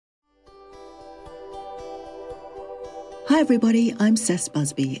Hi everybody, I'm Cess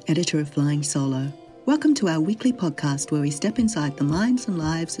Busby, editor of Flying Solo. Welcome to our weekly podcast where we step inside the minds and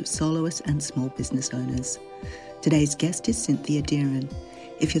lives of soloists and small business owners. Today's guest is Cynthia Dearin.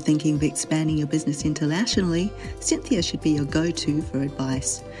 If you're thinking of expanding your business internationally, Cynthia should be your go-to for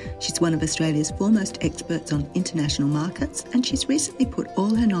advice. She's one of Australia's foremost experts on international markets, and she's recently put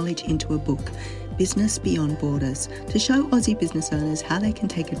all her knowledge into a book, Business Beyond Borders, to show Aussie business owners how they can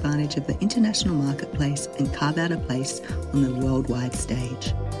take advantage of the international marketplace and carve out a place on the worldwide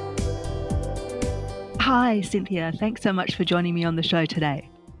stage. Hi, Cynthia. Thanks so much for joining me on the show today.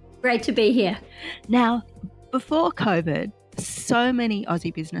 Great to be here. Now, before COVID, so many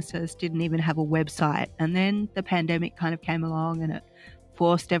Aussie businesses didn't even have a website, and then the pandemic kind of came along and it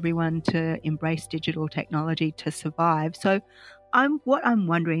forced everyone to embrace digital technology to survive. So what I'm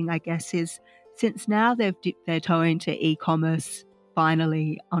wondering, I guess, is since now they've dipped their toe into e-commerce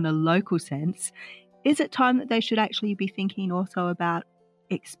finally on a local sense, is it time that they should actually be thinking also about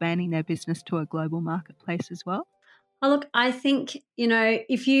expanding their business to a global marketplace as well? Oh, look, I think,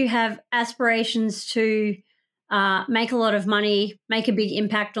 if you have aspirations to make a lot of money, make a big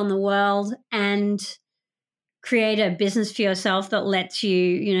impact on the world, and create a business for yourself that lets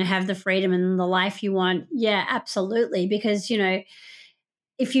you, have the freedom and the life you want, yeah, absolutely. Because,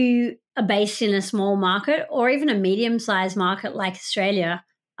 if you are based in a small market or even a medium-sized market like Australia,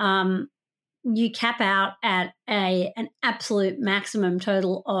 you cap out at an absolute maximum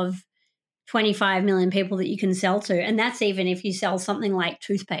total of 25 million people that you can sell to. And that's even if you sell something like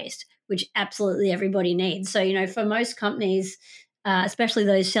toothpaste, which absolutely everybody needs. So, for most companies, especially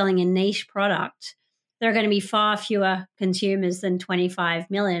those selling a niche product, there are going to be far fewer consumers than 25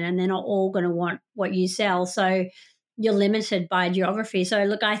 million, and they're not all going to want what you sell. So you're limited by geography. So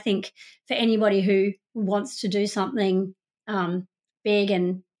look, I think for anybody who wants to do something big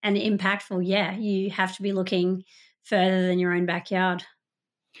and impactful, yeah, you have to be looking further than your own backyard.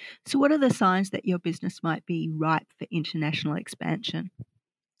 So what are the signs that your business might be ripe for international expansion?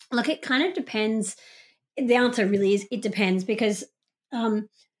 Look, it kind of depends. The answer really is it depends because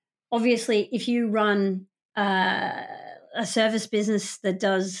obviously if you run a service business that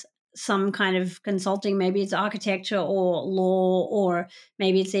does some kind of consulting, maybe it's architecture or law, or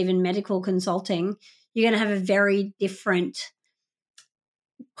maybe it's even medical consulting, you're going to have a very different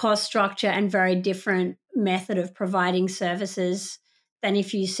cost structure and very different method of providing services than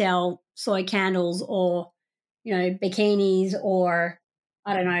if you sell soy candles or, bikinis or,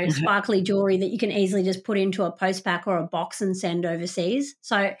 I don't know, sparkly jewelry that you can easily just put into a post pack or a box and send overseas.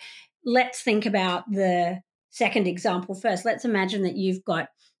 So let's think about the second example first. Let's imagine that you've got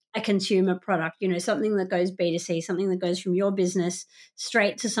a consumer product, something that goes B2C, something that goes from your business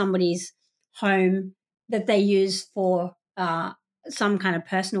straight to somebody's home that they use for some kind of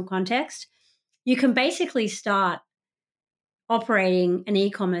personal context. You can basically start operating an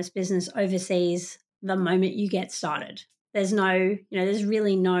e-commerce business overseas the moment you get started. There's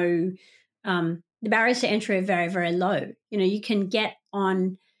really no, the barriers to entry are very, very low. You can get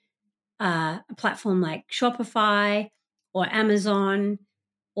on a platform like Shopify or Amazon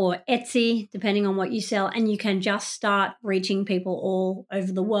or Etsy, depending on what you sell, and you can just start reaching people all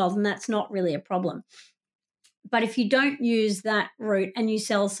over the world, and that's not really a problem. But if you don't use that route and you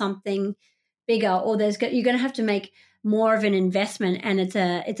sell something bigger, or you're going to have to make more of an investment, and it's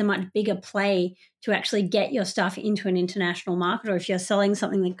a much bigger play to actually get your stuff into an international market, or if you're selling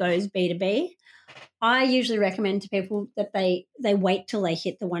something that goes B2B, I usually recommend to people that they wait till they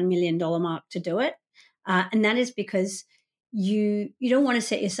hit the $1 million mark to do it. And that is because you don't want to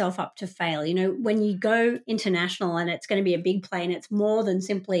set yourself up to fail. When you go international and it's going to be a big play and it's more than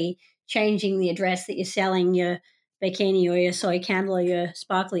simply changing the address that you're selling your bikini or your soy candle or your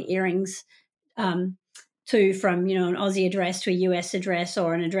sparkly earrings to, from, an Aussie address to a US address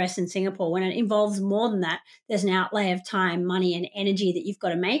or an address in Singapore. When it involves more than that, there's an outlay of time, money, and energy that you've got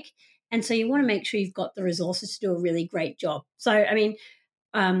to make. And so you want to make sure you've got the resources to do a really great job. So, at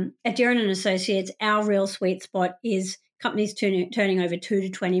Dearin & Associates, our real sweet spot is companies turning over $2 to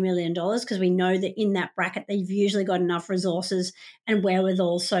 $20 million, because we know that in that bracket, they've usually got enough resources and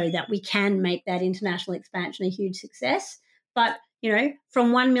wherewithal so that we can make that international expansion a huge success. But,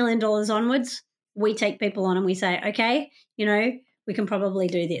 from $1 million onwards, we take people on and we say, okay, we can probably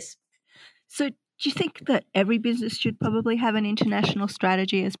do this. So do you think that every business should probably have an international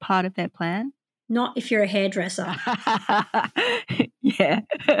strategy as part of their plan? Not if you're a hairdresser. Yeah.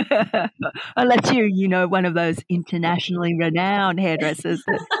 Unless you're, one of those internationally renowned hairdressers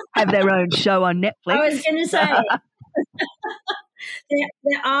that have their own show on Netflix. I was going to say,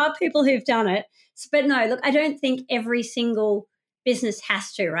 there are people who've done it. But no, look, I don't think every single business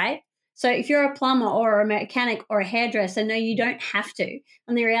has to, right? So if you're a plumber or a mechanic or a hairdresser, no, you don't have to.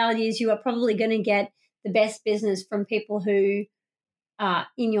 And the reality is you are probably going to get the best business from people who are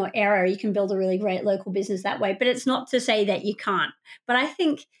in your area. You can build a really great local business that way. But it's not to say that you can't. But I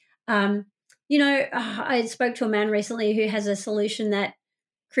think, I spoke to a man recently who has a solution that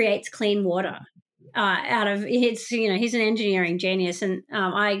creates clean water out of it's, he's an engineering genius. And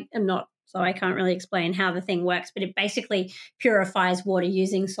I am not, so I can't really explain how the thing works, but it basically purifies water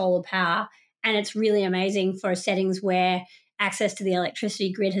using solar power. And it's really amazing for settings where access to the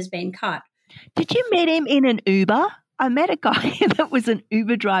electricity grid has been cut. Did you meet him in an Uber? I met a guy that was an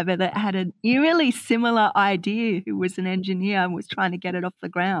Uber driver that had an eerily similar idea, who was an engineer and was trying to get it off the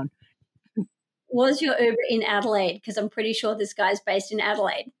ground. Was your Uber in Adelaide? Because I'm pretty sure this guy's based in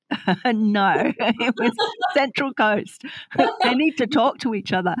Adelaide. No, it was Central Coast. They need to talk to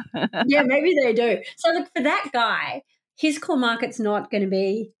each other. Yeah, maybe they do. So look, for that guy, his core market's not going to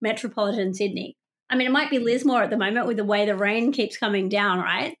be metropolitan Sydney. I mean, it might be Lismore at the moment with the way the rain keeps coming down,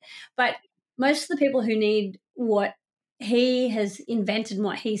 right? But most of the people who need what he has invented and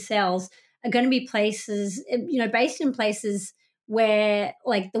what he sells are going to be places, based in places where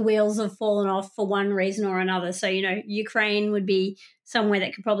like the wheels have fallen off for one reason or another. So, Ukraine would be somewhere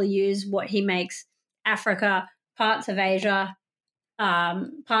that could probably use what he makes, Africa, parts of Asia,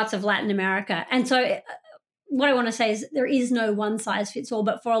 parts of Latin America. And so what I want to say is there is no one size fits all,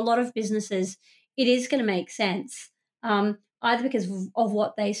 but for a lot of businesses, it is going to make sense, either because of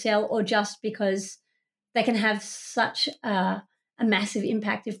what they sell or just because they can have such a massive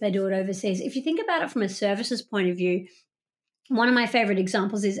impact if they do it overseas. If you think about it from a services point of view, one of my favorite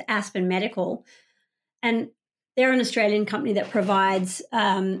examples is Aspen Medical, and they're an Australian company that provides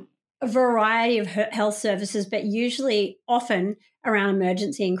a variety of health services, but usually often around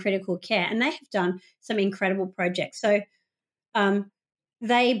emergency and critical care. And they have done some incredible projects. So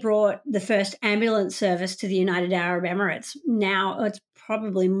they brought the first ambulance service to the United Arab Emirates. Now it's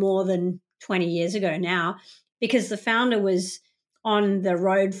probably more than 20 years ago now, because the founder was on the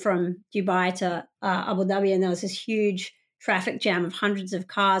road from Dubai to Abu Dhabi, and there was this huge traffic jam of hundreds of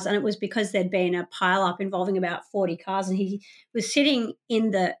cars, and it was because there'd been a pile-up involving about 40 cars, and he was sitting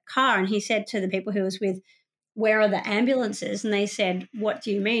in the car, and he said to the people he was with, "Where are the ambulances?" And they said, "What do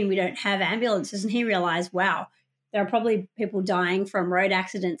you mean we don't have ambulances?" And he realized, wow, there are probably people dying from road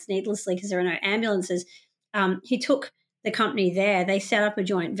accidents needlessly because there are no ambulances. He took the company there. They set up a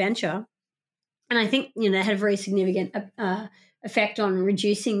joint venture, and I think they had a very significant effect on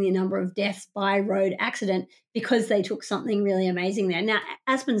reducing the number of deaths by road accident because they took something really amazing there. Now,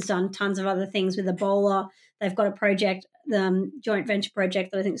 Aspen's done tons of other things with Ebola. They've got a project, the joint venture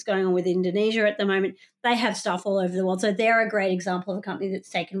project that I think is going on with Indonesia at the moment. They have stuff all over the world. So they're a great example of a company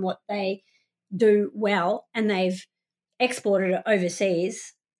that's taken what they do well and they've exported it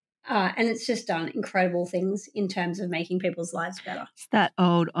overseas. And it's just done incredible things in terms of making people's lives better. It's that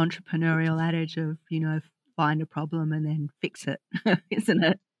old entrepreneurial adage of, find a problem and then fix it, isn't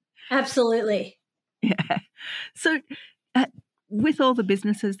it? Absolutely. Yeah. So with all the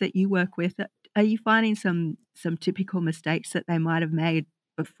businesses that you work with, are you finding some typical mistakes that they might have made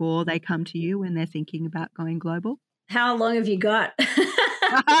before they come to you when they're thinking about going global? How long have you got?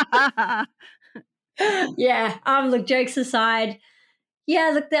 Yeah. Look, jokes aside,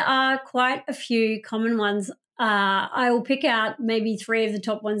 yeah, look, there are quite a few common ones. I will pick out maybe 3 of the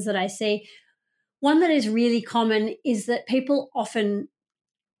top ones that I see. One that is really common is that people often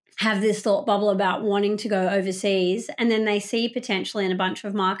have this thought bubble about wanting to go overseas, and then they see potential in a bunch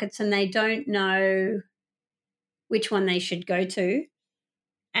of markets and they don't know which one they should go to.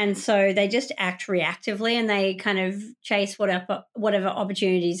 And so they just act reactively and they kind of chase whatever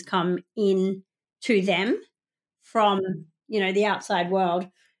opportunities come in to them from, the outside world,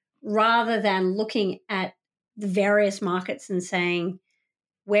 rather than looking at the various markets and saying,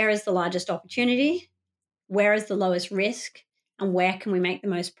 where is the largest opportunity? Where is the lowest risk? And where can we make the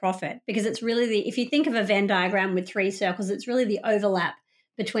most profit? Because it's really if you think of a Venn diagram with 3 circles, it's really the overlap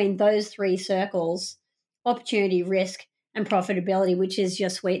between those 3 circles, opportunity, risk, and profitability, which is your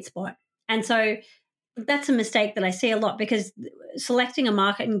sweet spot. And so that's a mistake that I see a lot, because selecting a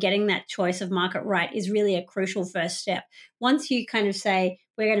market and getting that choice of market right is really a crucial first step. Once you kind of say,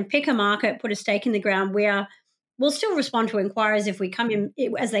 we're going to pick a market, put a stake in the ground, we'll still respond to inquiries if we come in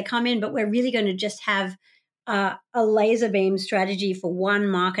as they come in, but we're really going to just have a laser beam strategy for one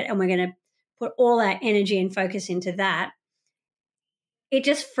market, and we're going to put all our energy and focus into that. It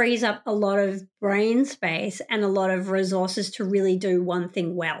just frees up a lot of brain space and a lot of resources to really do one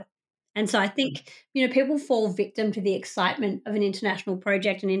thing well. And so I think, people fall victim to the excitement of an international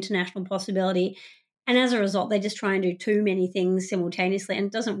project, an international possibility. And as a result, they just try and do too many things simultaneously, and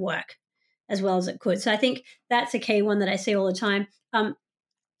it doesn't work. as well as it could. So I think that's a key one that I see all the time.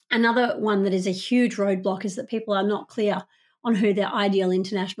 Another one that is a huge roadblock is that people are not clear on who their ideal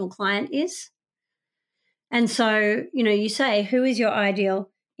international client is. And so, you say, who is your ideal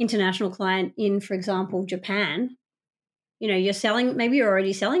international client in, for example, Japan? You're selling, maybe you're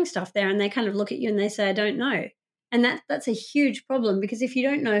already selling stuff there, and they kind of look at you and they say, I don't know. And that's a huge problem, because if you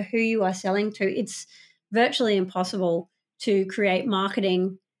don't know who you are selling to, it's virtually impossible to create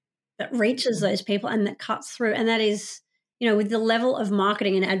marketing that reaches those people and that cuts through. And that is, with the level of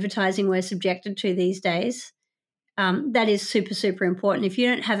marketing and advertising we're subjected to these days, that is super, super important. If you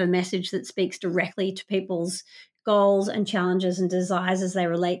don't have a message that speaks directly to people's goals and challenges and desires as they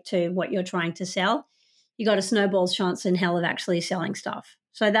relate to what you're trying to sell, you got a snowball's chance in hell of actually selling stuff.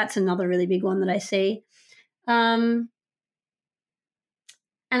 So that's another really big one that I see. And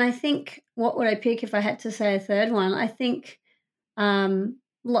I think, what would I pick if I had to say a third one? I think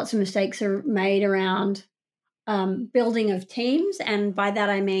lots of mistakes are made around building of teams. And by that,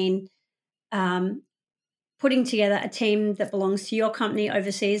 I mean putting together a team that belongs to your company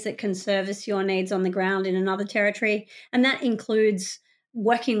overseas that can service your needs on the ground in another territory. And that includes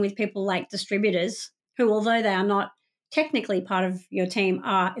working with people like distributors who, although they are not technically part of your team,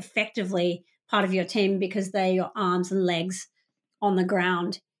 are effectively part of your team because they're your arms and legs on the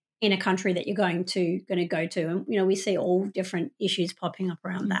ground in a country that you're going to go to. And, we see all different issues popping up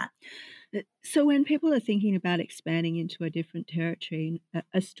around that. So when people are thinking about expanding into a different territory,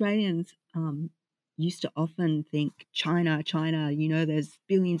 Australians used to often think China, there's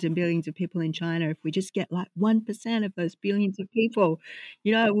billions and billions of people in China. If we just get like 1% of those billions of people,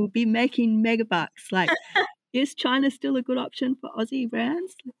 we'll be making megabucks. Like, is China still a good option for Aussie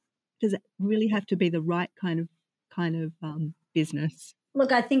brands? Does it really have to be the right kind of business?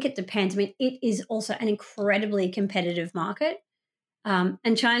 Look, I think it depends. I mean, it is also an incredibly competitive market.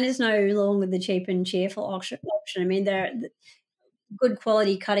 And China's no longer the cheap and cheerful option. I mean, they're good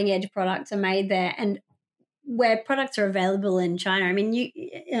quality, cutting edge products are made there, and where products are available in China. I mean,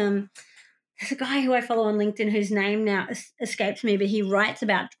 there's a guy who I follow on LinkedIn whose name now escapes me, but he writes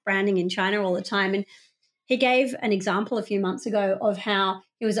about branding in China all the time. And he gave an example a few months ago of how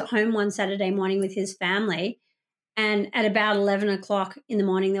he was at home one Saturday morning with his family, and at about 11 o'clock in the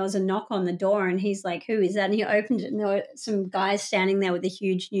morning, there was a knock on the door, and he's like, who is that? And he opened it, and there were some guys standing there with a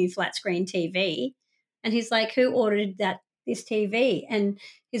huge new flat screen TV. And he's like, who ordered this TV? And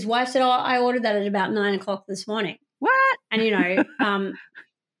his wife said, I ordered that at about 9 o'clock this morning. What? And, yeah,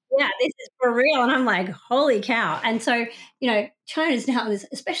 this is for real. And I'm like, holy cow. And so, China's now,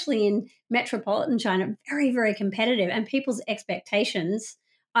 especially in metropolitan China, very, very competitive. And people's expectations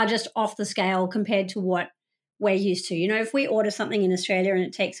are just off the scale compared to what we're used to. If we order something in Australia and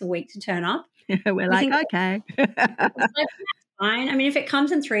it takes a week to turn up, we're like, okay. Fine. I mean, if it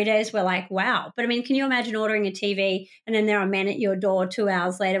comes in 3 days, we're like, wow. But I mean, can you imagine ordering a TV and then there are men at your door 2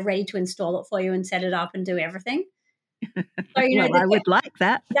 hours later ready to install it for you and set it up and do everything? So, I would like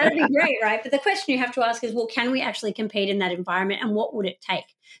that. That'd be great, right? But the question you have to ask is, well, can we actually compete in that environment, and what would it take?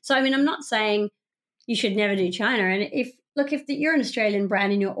 So, I mean, I'm not saying you should never do China. And if you're an Australian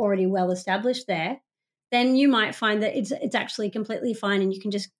brand and you're already well established there, then you might find that it's actually completely fine and you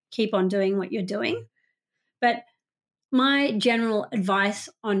can just keep on doing what you're doing. But my general advice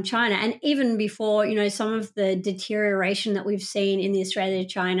on China, and even before, some of the deterioration that we've seen in the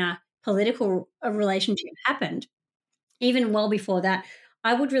Australia-China political relationship happened, even well before that,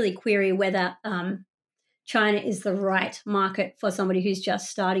 I would really query whether China is the right market for somebody who's just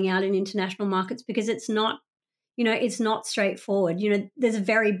starting out in international markets, because it's not, it's not straightforward. There's a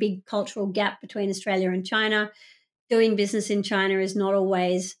very big cultural gap between Australia and China. Doing business in China is not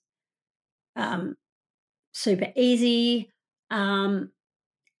always super easy. And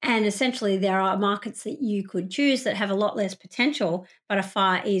essentially, there are markets that you could choose that have a lot less potential, but are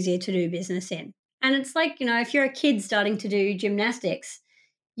far easier to do business in. And it's like, if you're a kid starting to do gymnastics,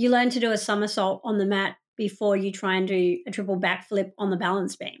 you learn to do a somersault on the mat before you try and do a triple backflip on the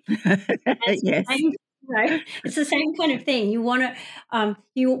balance beam. Yes. It's the same kind of thing. You want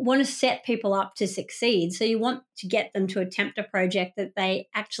to set people up to succeed. So you want to get them to attempt a project that they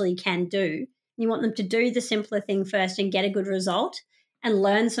actually can do. You want them to do the simpler thing first and get a good result and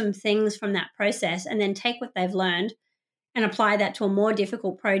learn some things from that process, and then take what they've learned and apply that to a more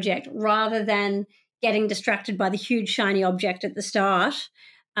difficult project, rather than getting distracted by the huge shiny object at the start,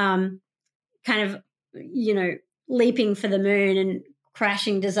 kind of, leaping for the moon and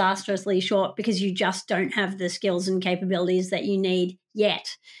crashing disastrously short because you just don't have the skills and capabilities that you need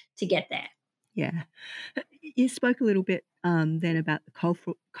yet to get there. Yeah. You spoke a little bit then about the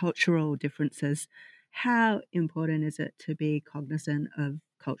cultural differences. How important is it to be cognizant of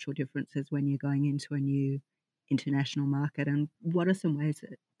cultural differences when you're going into a new international market? And what are some ways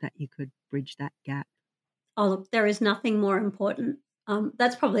that you could bridge that gap? Oh, look, there is nothing more important.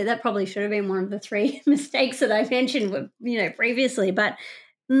 That probably should have been one of the three mistakes that I mentioned, previously. But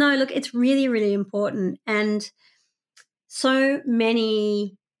no, look, it's really, really important, and so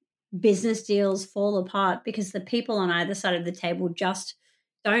many business deals fall apart because the people on either side of the table just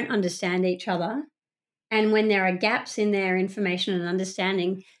don't understand each other. And when there are gaps in their information and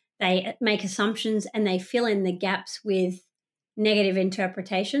understanding, they make assumptions and they fill in the gaps with negative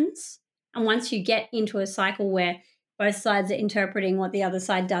interpretations. And once you get into a cycle where both sides are interpreting what the other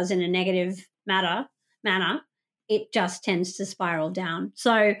side does in a negative manner, it just tends to spiral down.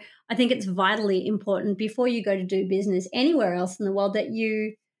 So I think it's vitally important before you go to do business anywhere else in the world that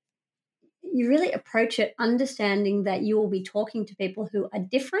you really approach it understanding that you will be talking to people who are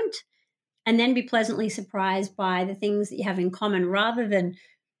different, and then be pleasantly surprised by the things that you have in common, rather than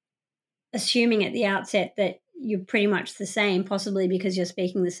assuming at the outset that you're pretty much the same, possibly because you're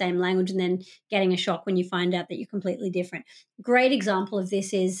speaking the same language, and then getting a shock when you find out that you're completely different. Great example of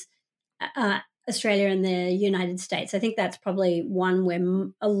this is Australia and the United States. I think that's probably one where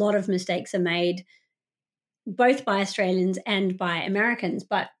a lot of mistakes are made, both by Australians and by Americans.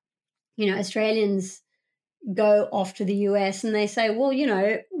 But Australians go off to the US and they say, well,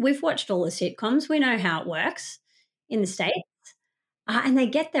 we've watched all the sitcoms. We know how it works in the States. And they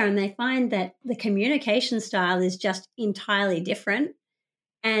get there and they find that the communication style is just entirely different.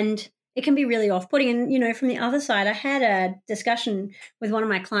 And it can be really off-putting. And, from the other side, I had a discussion with one of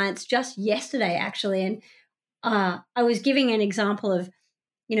my clients just yesterday, actually. And I was giving an example of,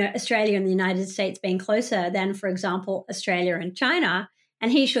 Australia and the United States being closer than, for example, Australia and China.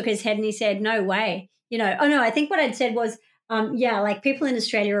 And he shook his head and he said, no way. Oh no, I think what I'd said was, like people in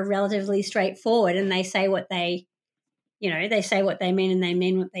Australia are relatively straightforward and they say what they mean and they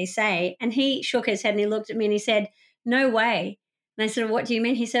mean what they say. And he shook his head and he looked at me and he said, no way. And I said, what do you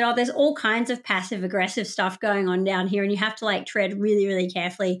mean? He said, oh, there's all kinds of passive aggressive stuff going on down here and you have to tread really, really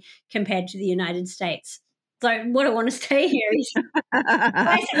carefully compared to the United States. So what I want to say here is,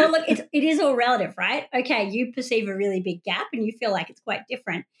 I said, well, look, it is all relative, right? Okay, you perceive a really big gap and you feel like it's quite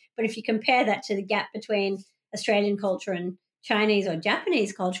different. But if you compare that to the gap between Australian culture and Chinese or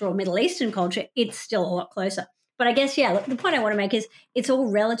Japanese culture or Middle Eastern culture, it's still a lot closer. But I guess, look, the point I want to make is it's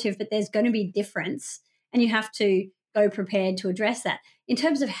all relative, but there's going to be difference and you have to go prepared to address that. In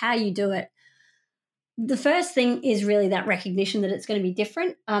terms of how you do it, the first thing is really that recognition that it's going to be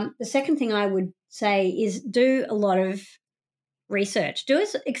different. The second thing I would say is do a lot of research.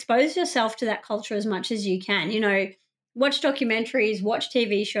 Expose yourself to that culture as much as you can. Watch documentaries, watch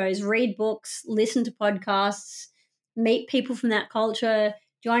TV shows, read books, listen to podcasts, meet people from that culture,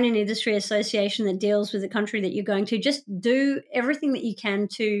 join an industry association that deals with the country that you're going to. Just do everything that you can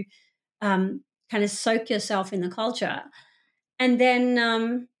to kind of soak yourself in the culture. And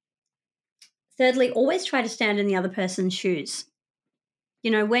then thirdly, always try to stand in the other person's shoes.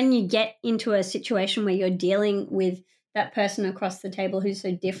 When you get into a situation where you're dealing with that person across the table who's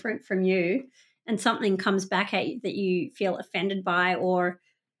so different from you and something comes back at you that you feel offended by or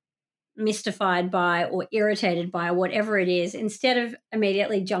mystified by or irritated by, or whatever it is, instead of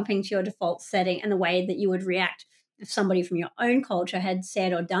immediately jumping to your default setting and the way that you would react if somebody from your own culture had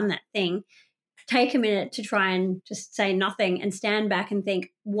said or done that thing, take a minute to try and just say nothing and stand back and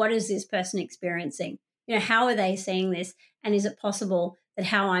think, what is this person experiencing? How are they seeing this? And is it possible that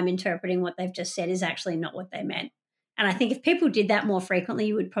how I'm interpreting what they've just said is actually not what they meant? And I think if people did that more frequently,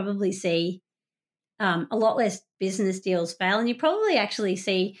 you would probably see a lot less business deals fail, and you probably actually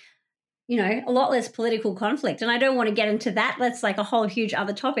see a lot less political conflict. And I don't want to get into that. That's like a whole huge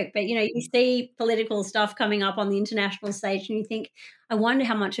other topic. But, you see political stuff coming up on the international stage and you think, I wonder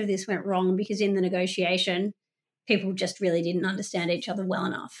how much of this went wrong because in the negotiation, people just really didn't understand each other well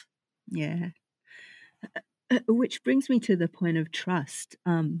enough. Yeah. Which brings me to the point of trust,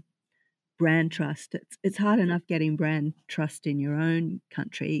 brand trust. It's hard enough getting brand trust in your own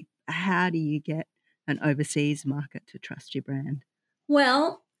country. How do you get an overseas market to trust your brand?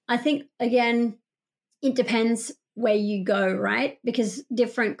 Well, I think, again, it depends where you go, right? Because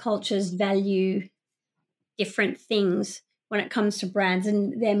different cultures value different things when it comes to brands,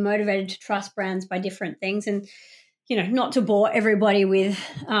 and they're motivated to trust brands by different things. And, not to bore everybody with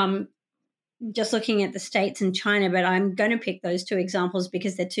just looking at the States and China, but I'm going to pick those two examples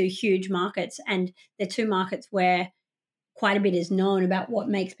because they're two huge markets, and they're two markets where quite a bit is known about what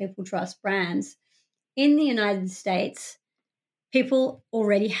makes people trust brands. In the United States, people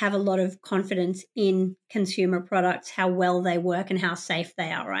already have a lot of confidence in consumer products, how well they work and how safe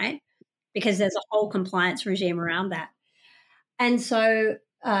they are, right? Because there's a whole compliance regime around that. And so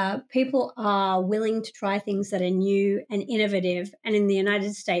people are willing to try things that are new and innovative. And in the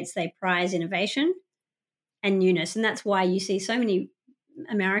United States, they prize innovation and newness. And that's why you see so many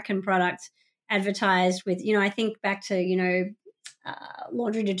American products advertised with, I think back to,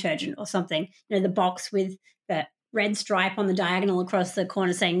 laundry detergent or something, the box with the red stripe on the diagonal across the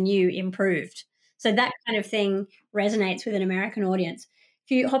corner saying new, improved. So that kind of thing resonates with an American audience.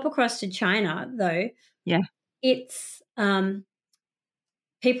 If you hop across to China, though, Yeah. it's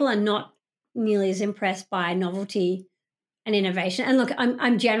people are not nearly as impressed by novelty and innovation. And look,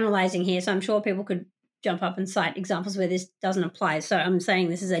 I'm generalizing here, so I'm sure people could jump up and cite examples where this doesn't apply. So I'm saying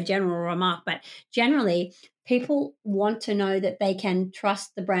this is a general remark, but generally, people want to know that they can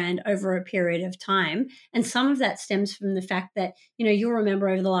trust the brand over a period of time. And some of that stems from the fact that, you'll remember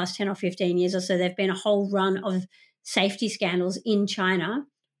over the last 10 or 15 years or so, there've been a whole run of safety scandals in China,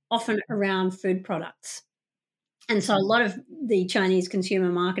 often around food products. And so a lot of the Chinese consumer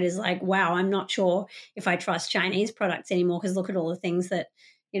market is like, wow, I'm not sure if I trust Chinese products anymore because look at all the things that,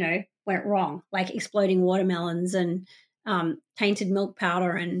 went wrong, like exploding watermelons and tainted milk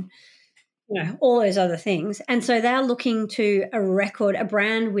powder and, all those other things. And so they're looking to a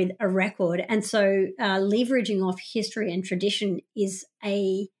brand with a record. And so leveraging off history and tradition is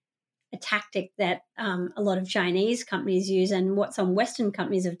a tactic that a lot of Chinese companies use. And what some Western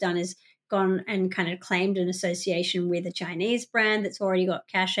companies have done is gone and kind of claimed an association with a Chinese brand that's already got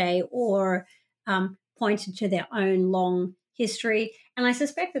cachet or pointed to their own long history. And I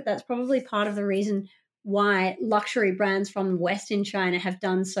suspect that that's probably part of the reason why luxury brands from the West in China have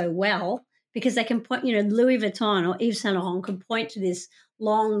done so well, because they can point, Louis Vuitton or Yves Saint Laurent can point to this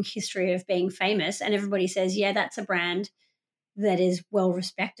long history of being famous. And everybody says, yeah, that's a brand that is well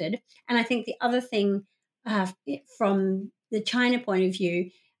respected. And I think the other thing from the China point of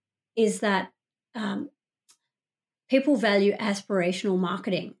view is that people value aspirational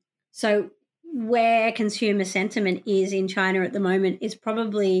marketing. So where consumer sentiment is in China at the moment is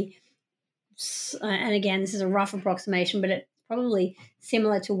probably, and again, this is a rough approximation, but it's probably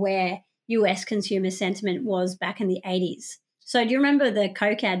similar to where US consumer sentiment was back in the 80s. So do you remember the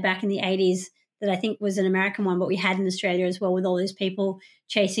Coke ad back in the 80s that I think was an American one, but we had in Australia as well, with all those people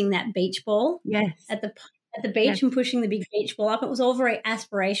chasing that beach ball at the beach and pushing the big beach ball up? It was all very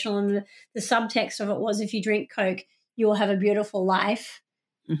aspirational, and the subtext of it was, if you drink Coke, you will have a beautiful life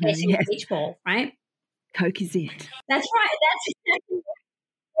chasing a beach ball, right? Coke is it. That's right. That's exactly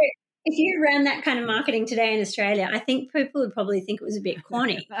right. If you ran that kind of marketing today in Australia, I think people would probably think it was a bit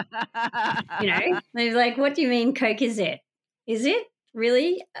corny. They're like, what do you mean Coke is it? Is it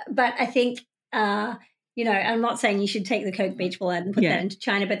really? But I think, I'm not saying you should take the Coke beach ball ad and put that into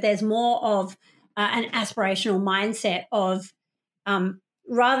China, but there's more of an aspirational mindset of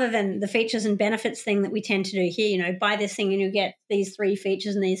rather than the features and benefits thing that we tend to do here, buy this thing and you get these 3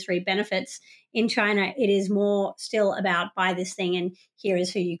 features and these 3 benefits. In China, it is more still about buy this thing and here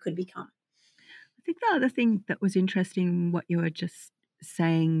is who you could become. I think the other thing that was interesting, what you were just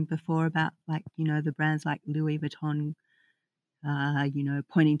saying before about, like, the brands like Louis Vuitton,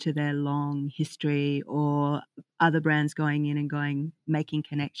 pointing to their long history, or other brands going in and making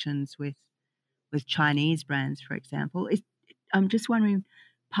connections with Chinese brands, for example. I'm just wondering,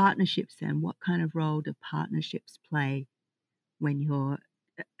 partnerships then, what kind of role do partnerships play when you're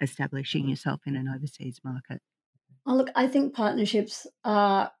establishing yourself in an overseas market? Oh, look, I think partnerships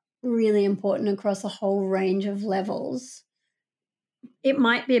are really important across a whole range of levels. It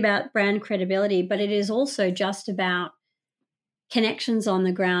might be about brand credibility, but it is also just about connections on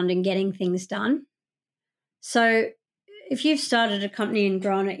the ground and getting things done. So if you've started a company and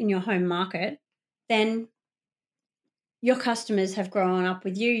grown it in your home market, then your customers have grown up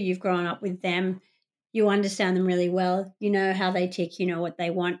with you, you've grown up with them, you understand them really well, you know how they tick, you know what they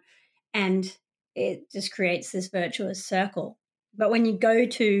want, and it just creates this virtuous circle. But when you go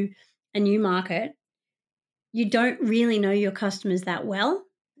to a new market, you don't really know your customers that well,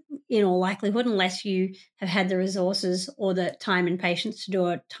 in all likelihood, unless you have had the resources or the time and patience to do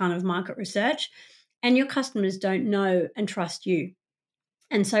a ton of market research, and your customers don't know and trust you.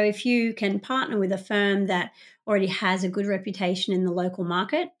 And so if you can partner with a firm that already has a good reputation in the local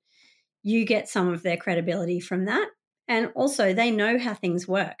market, you get some of their credibility from that. And also they know how things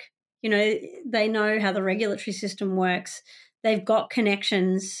work. They know how the regulatory system works. They've got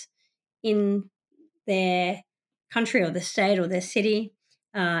connections in their country or the state or their city,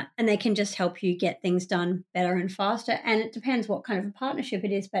 and they can just help you get things done better and faster. And it depends what kind of a partnership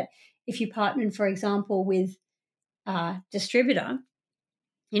it is. But if you partner, for example, with a distributor,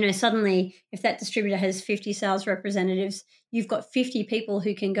 suddenly if that distributor has 50 sales representatives, you've got 50 people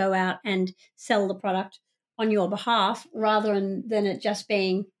who can go out and sell the product on your behalf, rather than it just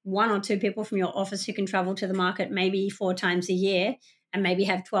being one or two people from your office who can travel to the market maybe 4 times a year and maybe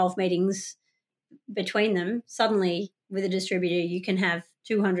have 12 meetings between them. Suddenly, with a distributor, you can have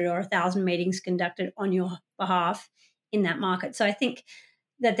 200 or 1,000 meetings conducted on your behalf in that market. So I think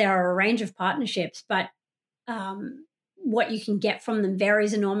that there are a range of partnerships, but what you can get from them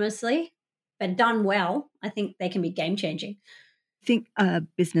varies enormously. But done well, I think they can be game-changing. I think a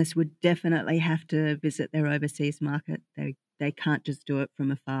business would definitely have to visit their overseas market. They can't just do it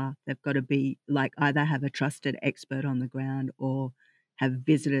from afar. They've got to be like either have a trusted expert on the ground or have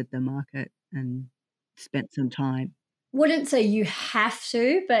visited the market and spent some time. Wouldn't say you have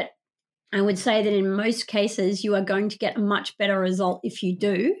to, but I would say that in most cases you are going to get a much better result if you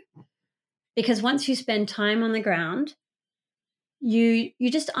do, because once you spend time on the ground, you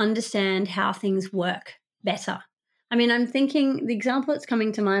just understand how things work better. I mean, I'm thinking the example that's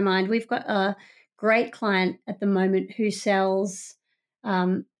coming to my mind, we've got a great client at the moment who sells,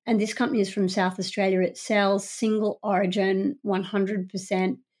 and this company is from South Australia. It sells single origin,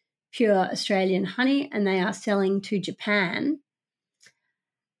 100% pure Australian honey, and they are selling to Japan.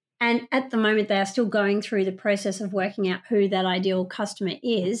 And at the moment, they are still going through the process of working out who that ideal customer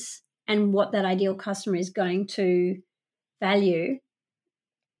is and what that ideal customer is going to value.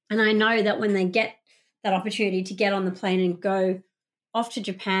 And I know that when they get that opportunity to get on the plane and go off to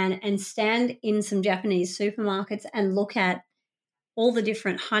Japan and stand in some Japanese supermarkets and look at all the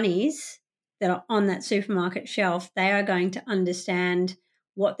different honeys that are on that supermarket shelf, they are going to understand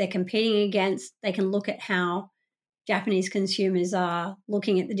what they're competing against. They can look at how Japanese consumers are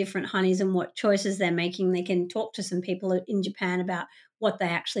looking at the different honeys and what choices they're making. They can talk to some people in Japan about what they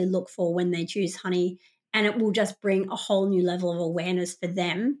actually look for when they choose honey, and it will just bring a whole new level of awareness for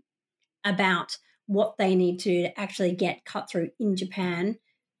them about what they need to actually get cut through in Japan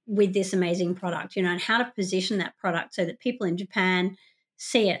with this amazing product, and how to position that product so that people in Japan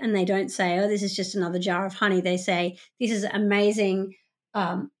see it and they don't say, oh, this is just another jar of honey. They say, this is amazing,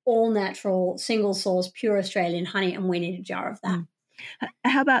 all natural, single source, pure Australian honey, and we need a jar of that.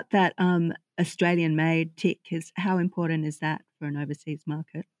 How about that Australian made tick? How important is that for an overseas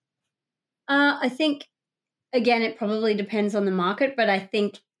market? I think, again, it probably depends on the market, but I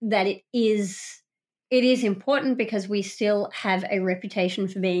think that it is important because we still have a reputation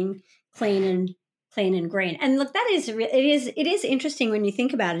for being clean and green. And look, it is interesting when you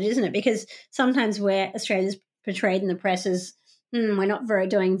think about it, isn't it? Because sometimes where Australia's portrayed in the press as we're not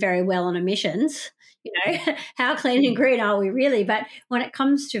doing very well on emissions, how clean and green are we really? But when it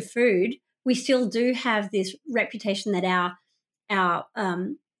comes to food, we still do have this reputation that our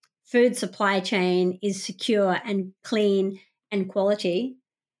food supply chain is secure and clean and quality.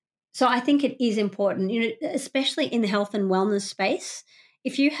 So I think it is important, especially in the health and wellness space.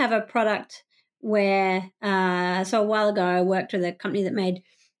 If you have a product where, so a while ago I worked with a company that made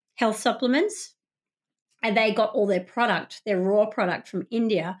health supplements, and they got all their raw product from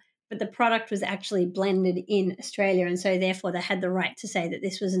India, but the product was actually blended in Australia, and so therefore they had the right to say that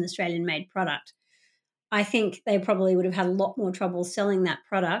this was an Australian-made product. I think they probably would have had a lot more trouble selling that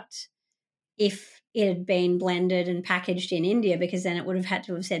product if it had been blended and packaged in India, because then it would have had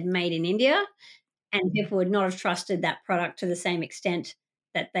to have said made in India, and people would not have trusted that product to the same extent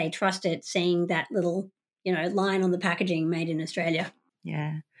that they trust it, seeing that little, line on the packaging, made in Australia.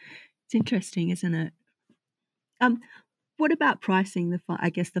 Yeah. It's interesting, isn't it? What about pricing? I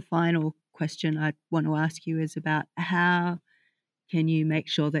guess the final question I want to ask you is about how can you make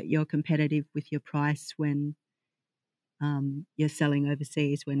sure that you're competitive with your price when you're selling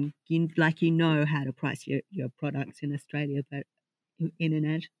overseas, when you know how to price your products in Australia, but in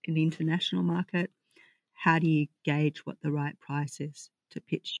an international market, how do you gauge what the right price is to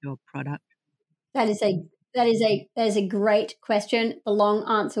pitch your product? That is a great question. The long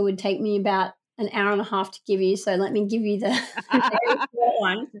answer would take me about an hour and a half to give you, so let me give you the very short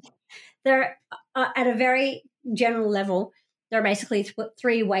one. There, at a very general level, there are basically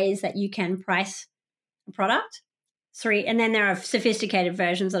 3 ways that you can price a product. 3, and then there are sophisticated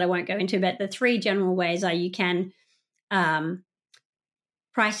versions that I won't go into, but the 3 general ways are you can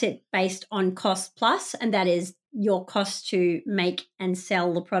price it based on cost plus, and that is your cost to make and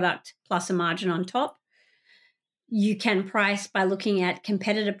sell the product plus a margin on top. You can price by looking at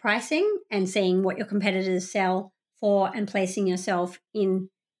competitor pricing and seeing what your competitors sell for and placing yourself in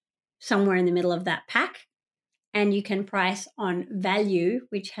somewhere in the middle of that pack. And you can price on value,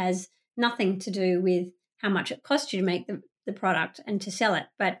 which has nothing to do with how much it costs you to make the product and to sell it.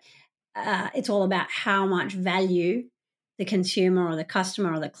 But it's all about how much value the consumer or the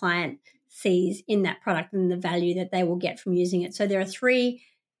customer or the client sees in that product and the value that they will get from using it. So there are 3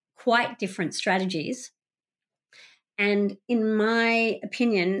 quite different strategies And in my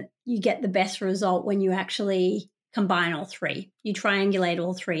opinion, you get the best result when you actually combine all three. You triangulate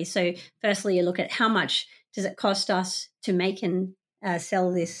all three. So firstly, you look at how much does it cost us to make and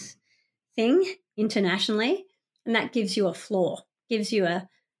sell this thing internationally, and that gives you a floor, gives you a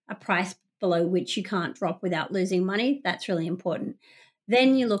price below which you can't drop without losing money. That's really important.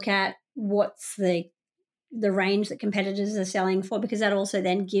 Then you look at what's the range that competitors are selling for, because that also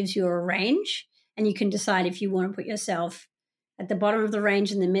then gives you a range, and you can decide if you want to put yourself at the bottom of the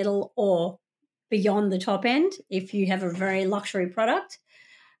range, in the middle, or beyond the top end if you have a very luxury product.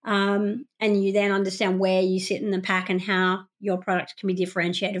 And you then understand where you sit in the pack and how your product can be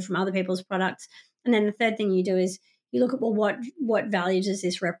differentiated from other people's products. And then the third thing you do is you look at, well, what value does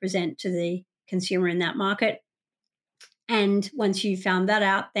this represent to the consumer in that market? And once you've found that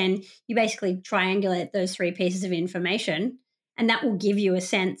out, then you basically triangulate those three pieces of information, and that will give you a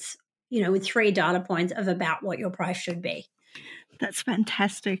sense, with 3 data points of about what your price should be. That's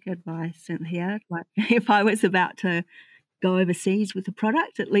fantastic advice, Cynthia. Like, if I was about to go overseas with a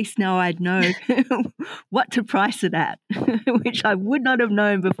product, at least now I'd know what to price it at, which I would not have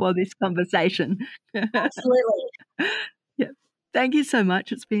known before this conversation. Absolutely. Yeah. Thank you so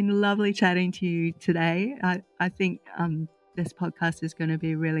much. It's been lovely chatting to you today. I think this podcast is going to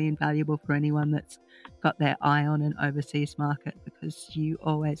be really invaluable for anyone that's got their eye on an overseas market, because you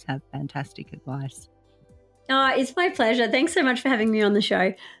always have fantastic advice. Oh, it's my pleasure. Thanks so much for having me on the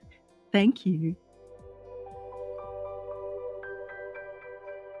show. Thank you.